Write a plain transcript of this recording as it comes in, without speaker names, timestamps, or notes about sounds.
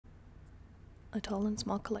A Tall and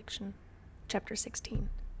Small Collection, Chapter 16.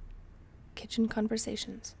 Kitchen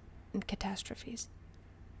Conversations and Catastrophes.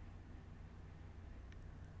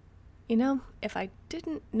 You know, if I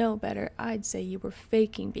didn't know better, I'd say you were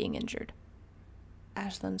faking being injured.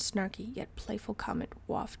 Ashlyn's snarky yet playful comment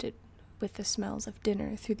wafted with the smells of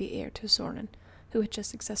dinner through the air to Soren, who had just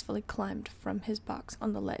successfully climbed from his box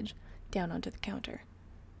on the ledge down onto the counter.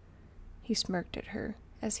 He smirked at her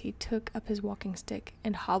as he took up his walking stick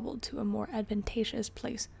and hobbled to a more advantageous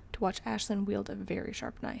place to watch Ashlynn wield a very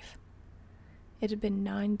sharp knife. It had been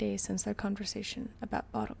 9 days since their conversation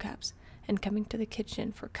about bottle caps and coming to the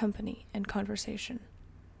kitchen for company and conversation.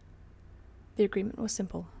 The agreement was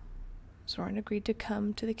simple. Soren agreed to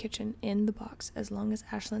come to the kitchen in the box as long as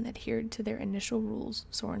Ashlynn adhered to their initial rules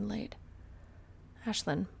Soren laid.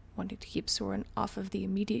 Ashlynn, wanting to keep Soren off of the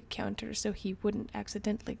immediate counter so he wouldn't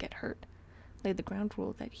accidentally get hurt, laid the ground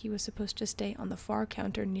rule that he was supposed to stay on the far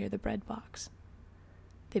counter near the bread box.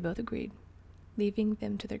 They both agreed, leaving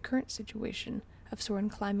them to their current situation of Soren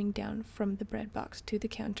climbing down from the bread box to the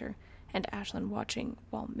counter and Ashlynn watching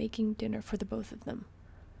while making dinner for the both of them.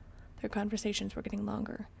 Their conversations were getting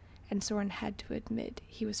longer, and Soren had to admit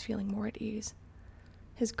he was feeling more at ease.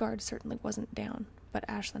 His guard certainly wasn't down, but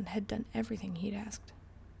Ashlynn had done everything he'd asked.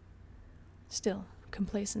 Still,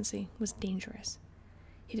 complacency was dangerous.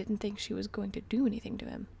 He didn't think she was going to do anything to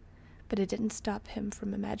him, but it didn't stop him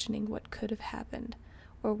from imagining what could have happened,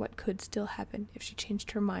 or what could still happen if she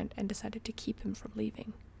changed her mind and decided to keep him from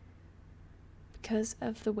leaving. Because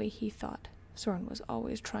of the way he thought, Soren was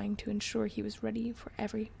always trying to ensure he was ready for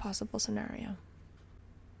every possible scenario.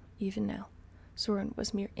 Even now, Soren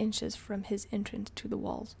was mere inches from his entrance to the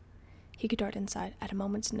walls. He could dart inside at a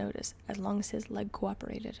moment's notice as long as his leg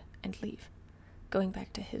cooperated and leave, going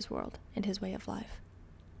back to his world and his way of life.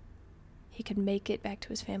 He could make it back to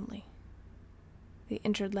his family. The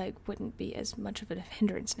injured leg wouldn't be as much of a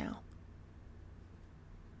hindrance now.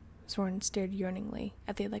 Soren stared yearningly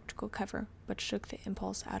at the electrical cover, but shook the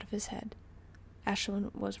impulse out of his head.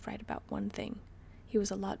 Ashlynn was right about one thing. He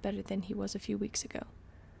was a lot better than he was a few weeks ago,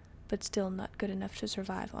 but still not good enough to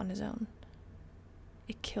survive on his own.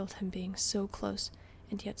 It killed him being so close,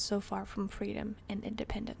 and yet so far from freedom and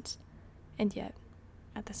independence. And yet,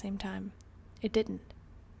 at the same time, it didn't.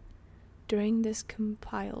 During this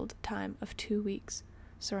compiled time of 2 weeks,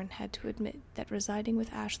 Soren had to admit that residing with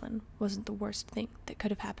Ashlynn wasn't the worst thing that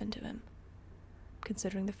could have happened to him.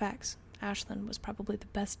 Considering the facts, Ashlynn was probably the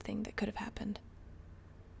best thing that could have happened.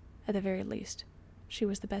 At the very least, she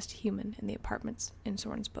was the best human in the apartments in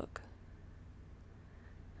Soren's book.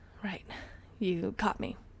 "Right, you caught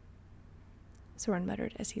me," Soren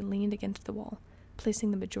muttered as he leaned against the wall,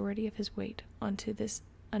 placing the majority of his weight onto this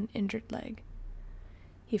uninjured leg.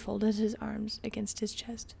 He folded his arms against his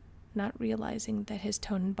chest, not realizing that his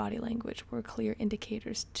tone and body language were clear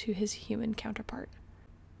indicators to his human counterpart.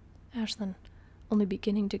 Ashlynn, only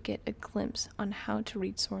beginning to get a glimpse on how to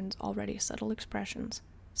read Soren's already subtle expressions,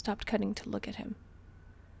 stopped cutting to look at him.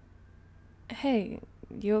 "Hey,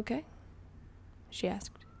 you okay?" she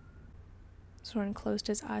asked. Soren closed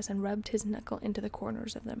his eyes and rubbed his knuckle into the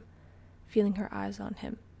corners of them. Feeling her eyes on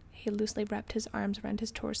him, he loosely wrapped his arms around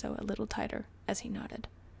his torso a little tighter as he nodded.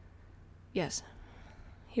 "Yes,"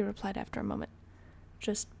 he replied after a moment.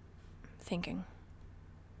 "Just thinking."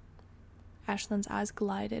 Ashlynn's eyes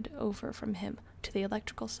glided over from him to the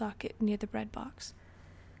electrical socket near the bread box.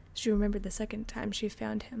 She remembered the second time she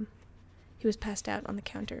found him. He was passed out on the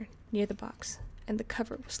counter near the box, and the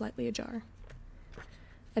cover was slightly ajar.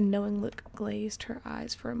 A knowing look glazed her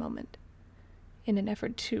eyes for a moment. In an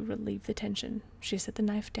effort to relieve the tension, she set the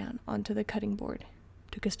knife down onto the cutting board,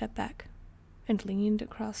 took a step back, and leaned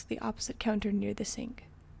across the opposite counter near the sink.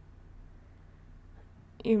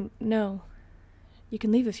 You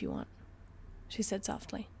can leave if you want," she said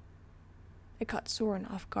softly. It caught Soren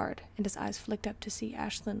off guard, and his eyes flicked up to see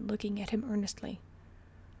Ashlynn looking at him earnestly.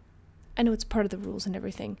 "I know it's part of the rules and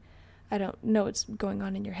everything. I don't know what's going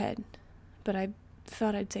on in your head, but I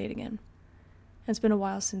thought I'd say it again. It's been a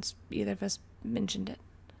while since either of us mentioned it."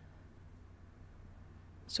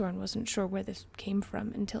 Soren wasn't sure where this came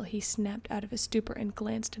from until he snapped out of his stupor and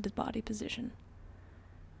glanced at his body position.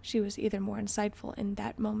 She was either more insightful in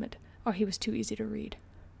that moment, or he was too easy to read.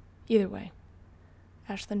 Either way,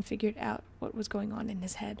 Ashlynn figured out what was going on in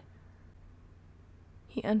his head.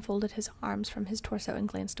 He unfolded his arms from his torso and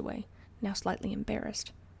glanced away, now slightly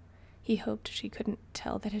embarrassed. He hoped she couldn't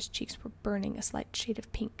tell that his cheeks were burning a slight shade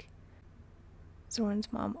of pink.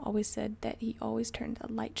 Soren's mom always said that he always turned a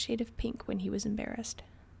light shade of pink when he was embarrassed.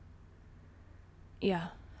 "Yeah,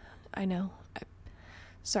 I know.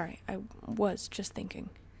 Sorry, I was just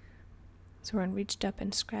thinking." Soren reached up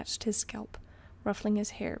and scratched his scalp, ruffling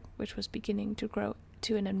his hair, which was beginning to grow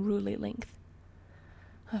to an unruly length.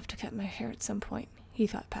 "I'll have to cut my hair at some point," he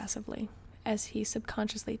thought passively, as he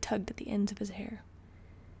subconsciously tugged at the ends of his hair.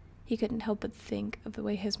 He couldn't help but think of the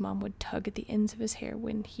way his mom would tug at the ends of his hair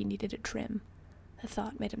when he needed a trim. The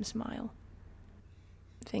thought made him smile.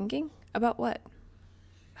 "Thinking? About what?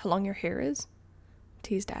 How long your hair is?"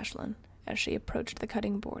 teased Ashlynn, as she approached the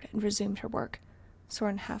cutting board and resumed her work.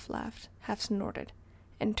 Soren half laughed, half snorted,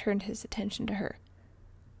 and turned his attention to her.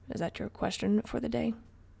 "Is that your question for the day?"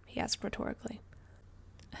 he asked rhetorically.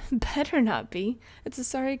 "Better not be. It's a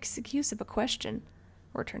sorry excuse of a question,"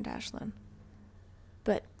 returned Ashlynn.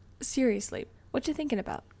 "But seriously, what you thinking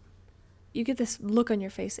about? You get this look on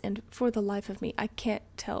your face, and for the life of me, I can't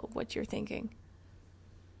tell what you're thinking."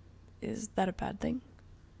 "Is that a bad thing?"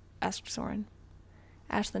 asked Soren.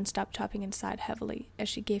 Ashlynn stopped chopping and sighed heavily as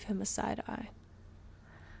she gave him a side eye.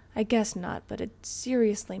 "I guess not, but it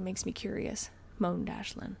seriously makes me curious," moaned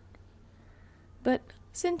Ashlynn. "But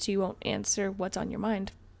since you won't answer what's on your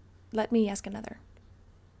mind, let me ask another."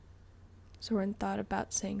 Soren thought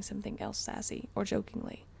about saying something else sassy or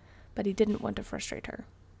jokingly, but he didn't want to frustrate her.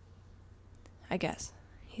 "I guess,"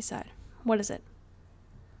 he sighed. "What is it?"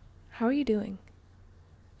 "How are you doing?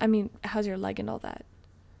 I mean, how's your leg and all that?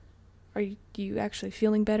 Are you actually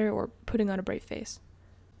feeling better or putting on a brave face?"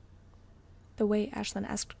 The way Ashlynn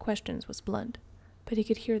asked questions was blunt, but he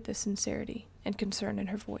could hear the sincerity and concern in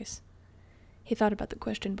her voice. He thought about the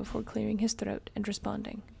question before clearing his throat and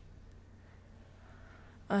responding.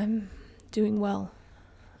 "I'm doing well,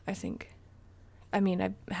 I think. I mean,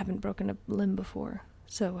 I haven't broken a limb before,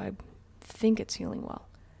 so I think it's healing well.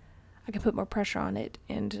 I can put more pressure on it,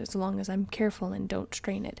 and as long as I'm careful and don't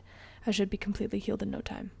strain it, I should be completely healed in no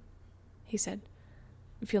time," he said.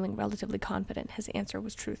 Feeling relatively confident, his answer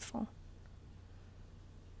was truthful.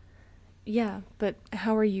 "Yeah, but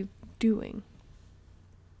how are you doing?"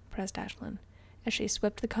 pressed Ashlynn, as she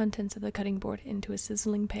swept the contents of the cutting board into a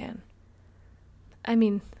sizzling pan. "I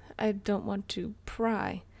mean, I don't want to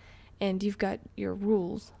pry, and you've got your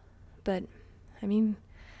rules, but, I mean,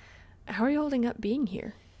 how are you holding up being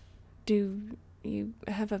here? Do you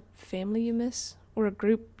have a family you miss, or a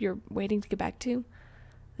group you're waiting to get back to?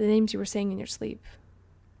 The names you were saying in your sleep,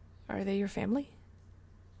 are they your family?"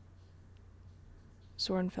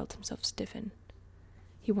 Soren felt himself stiffen.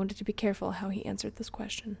 He wanted to be careful how he answered this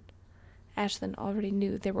question. Ashlynn already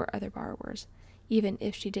knew there were other borrowers, even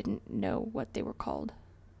if she didn't know what they were called.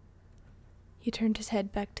 He turned his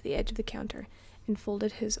head back to the edge of the counter and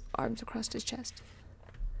folded his arms across his chest.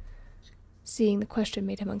 Seeing the question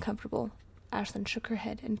made him uncomfortable, Ashlynn shook her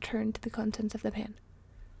head and turned to the contents of the pan.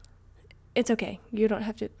 "It's okay. You don't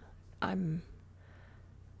have to. I'm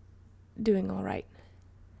doing all right.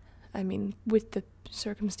 I mean, with the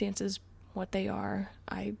circumstances what they are,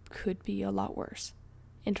 I could be a lot worse,"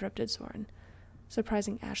 interrupted Soren,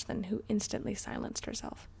 surprising Ashlynn, who instantly silenced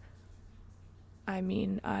herself. "I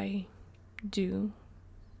mean, I do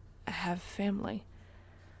have family,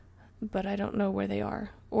 but I don't know where they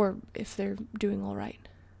are, or if they're doing all right.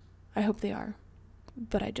 I hope they are,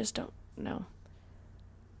 but I just don't know."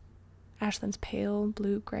 Ashlynn's pale,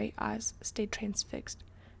 blue-gray eyes stayed transfixed,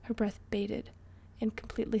 her breath bated, and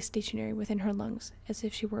completely stationary within her lungs, as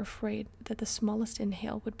if she were afraid that the smallest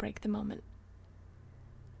inhale would break the moment.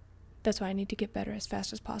 "That's why I need to get better as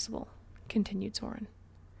fast as possible," continued Soren.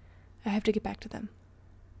 "I have to get back to them."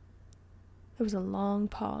 There was a long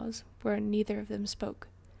pause where neither of them spoke,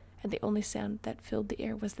 and the only sound that filled the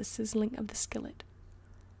air was the sizzling of the skillet.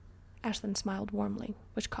 Ashlynn smiled warmly,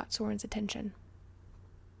 which caught Soren's attention.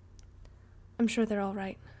 "I'm sure they're all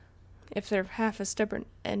right. If they're half as stubborn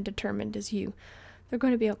and determined as you, they're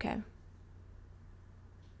going to be okay."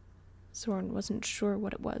 Soren wasn't sure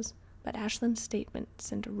what it was, but Ashlynn's statement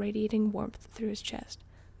sent a radiating warmth through his chest,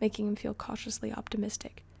 making him feel cautiously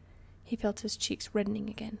optimistic. He felt his cheeks reddening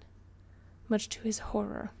again. Much to his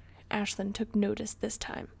horror, Ashlynn took notice this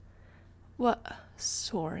time. "What,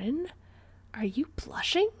 Soren? Are you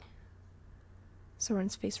blushing?"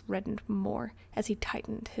 Soren's face reddened more as he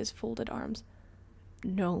tightened his folded arms.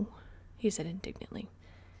 "No," he said indignantly.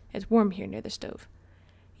 "It's warm here near the stove."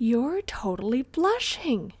 "You're totally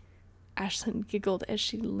blushing!" Ashlynn giggled as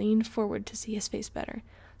she leaned forward to see his face better.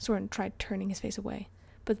 Soren tried turning his face away,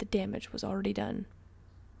 but the damage was already done.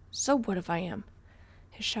 "So what if I am?"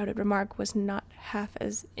 His shouted remark was not half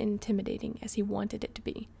as intimidating as he wanted it to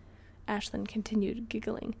be. Ashlynn continued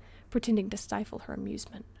giggling, pretending to stifle her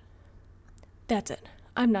amusement. "That's it.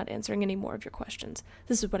 I'm not answering any more of your questions.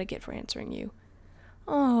 This is what I get for answering you."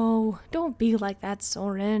 "Oh, don't be like that,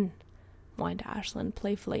 Soren," whined Ashlynn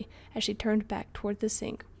playfully as she turned back toward the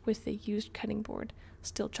sink with the used cutting board,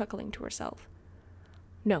 still chuckling to herself.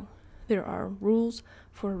 No, there are rules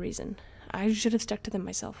for a reason. I should have stuck to them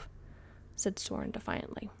myself, said Soren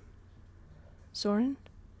defiantly. Soren?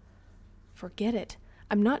 Forget it.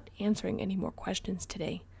 I'm not answering any more questions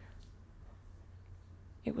today.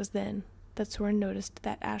 It was then that Soren noticed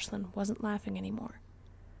that Ashlynn wasn't laughing anymore.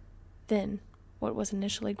 Then, what was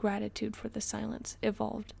initially gratitude for the silence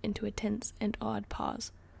evolved into a tense and odd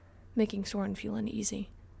pause, making Soren feel uneasy.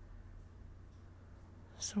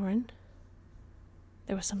 Soren?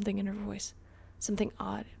 There was something in her voice, something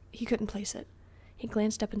odd. He couldn't place it. He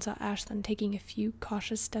glanced up and saw Ashlynn taking a few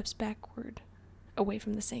cautious steps backward, away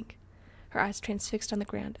from the sink, her eyes transfixed on the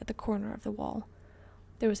ground at the corner of the wall.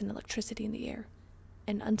 There was an electricity in the air,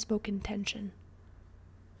 an unspoken tension.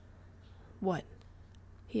 What?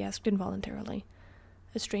 He asked involuntarily,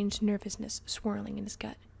 a strange nervousness swirling in his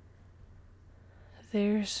gut.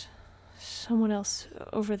 There's someone else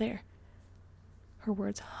over there. Her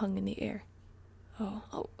words hung in the air.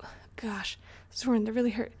 Oh, gosh. Soren, that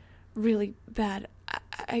really hurt. Really bad.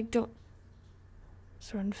 I don't...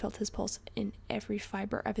 Soren felt his pulse in every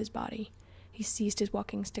fiber of his body. He seized his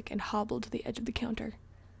walking stick and hobbled to the edge of the counter.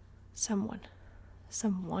 Someone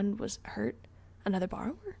was hurt? Another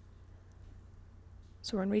borrower?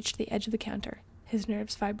 Soren reached the edge of the counter, his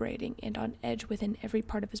nerves vibrating and on edge within every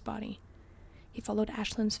part of his body. He followed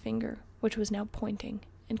Ashlynn's finger, which was now pointing,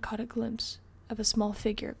 and caught a glimpse of a small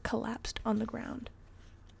figure collapsed on the ground.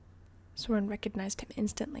 Soren recognized him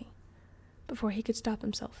instantly. Before he could stop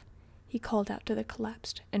himself, he called out to the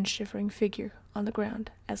collapsed and shivering figure on the ground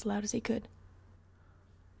as loud as he could.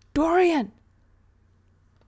 Dorian!